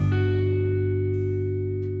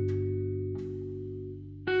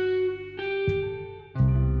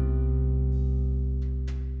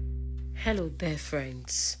Hello there,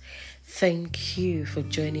 friends. Thank you for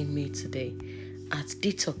joining me today at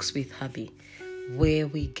Detox with Habi, where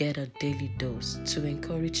we get a daily dose to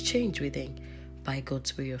encourage change within by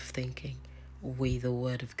God's way of thinking with the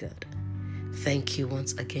Word of God. Thank you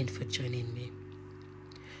once again for joining me.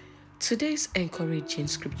 Today's encouraging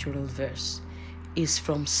scriptural verse is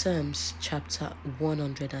from Psalms chapter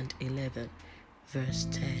 111, verse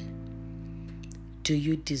 10. Do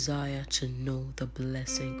you desire to know the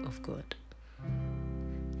blessing of God?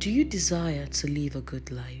 Do you desire to live a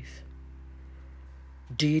good life?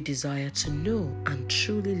 Do you desire to know and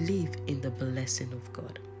truly live in the blessing of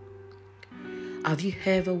God? Have you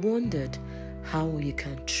ever wondered how you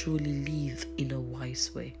can truly live in a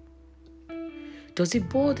wise way? Does it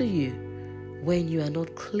bother you when you are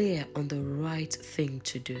not clear on the right thing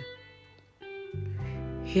to do?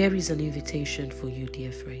 Here is an invitation for you,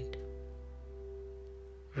 dear friend.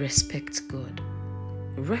 Respect God.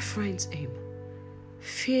 Reverence Him.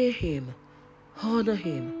 Fear Him. Honor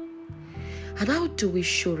Him. And how do we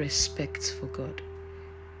show respect for God?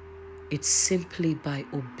 It's simply by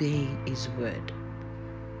obeying His word,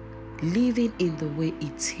 living in the way He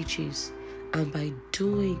teaches, and by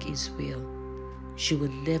doing His will. You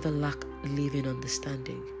will never lack living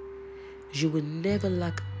understanding. You will never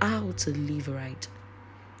lack how to live right.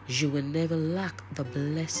 You will never lack the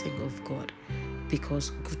blessing of God, because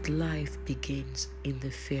good life begins in the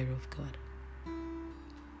fear of God.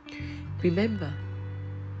 Remember,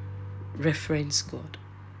 reference God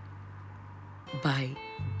by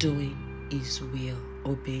doing His will,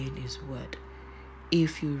 obeying His word,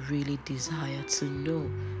 if you really desire to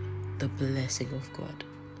know the blessing of God.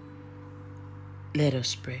 Let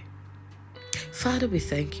us pray. Father, we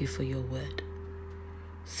thank you for your word.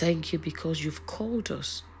 Thank you because you've called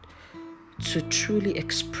us to truly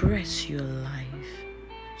express your life,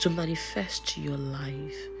 to manifest your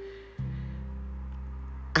life.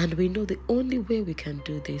 And we know the only way we can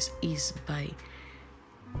do this is by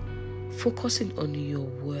focusing on your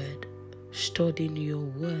word, studying your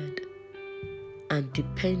word, and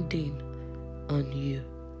depending on you,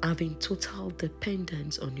 having total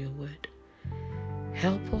dependence on your word.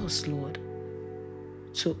 Help us, Lord,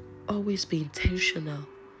 to always be intentional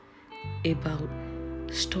about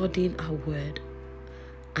studying our word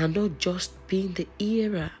and not just being the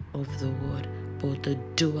hearer of the word, but the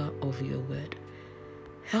doer of your word.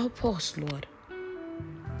 Help us, Lord,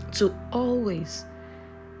 to always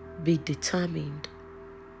be determined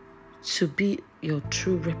to be your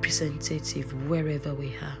true representative wherever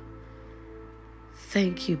we are.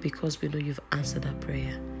 Thank you because we know you've answered our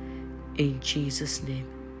prayer. In Jesus' name,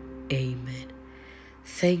 amen.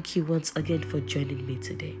 Thank you once again for joining me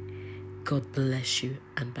today. God bless you,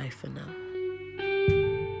 and bye for now.